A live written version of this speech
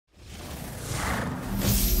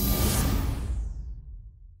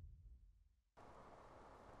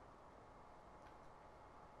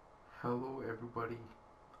Hello everybody.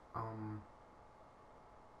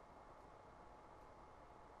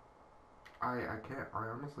 I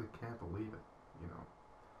honestly can't believe it, you know.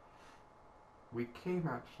 We came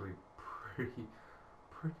actually pretty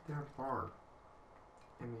damn far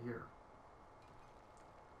in a year.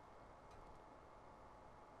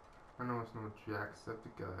 I know it's no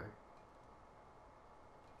Jacksepticeye,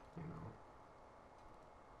 you know,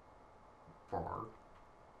 far.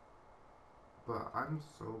 But I'm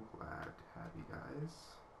so glad to have you guys.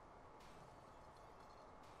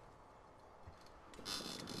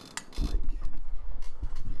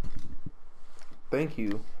 Thank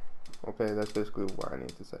you. Okay, that's basically what I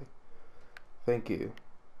need to say. Thank you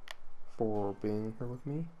for being here with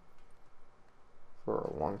me for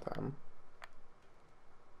a long time.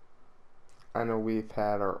 I know we've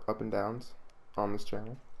had our up and downs on this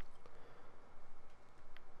channel.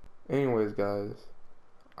 Anyways, guys,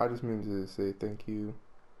 I just mean to say thank you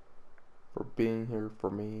for being here for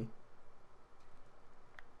me.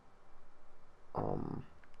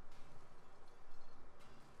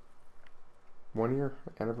 1 year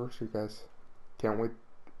anniversary, guys. Can't wait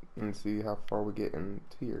and see how far we get in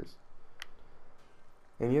 2 years.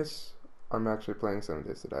 And yes, I'm actually playing 7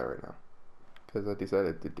 Days to Die right now because I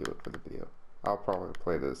decided to do it for the video. I'll probably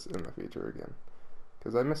play this in the future again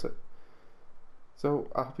because I miss it. So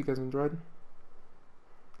I hope you guys enjoyed.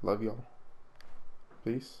 Love y'all.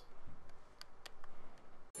 Peace.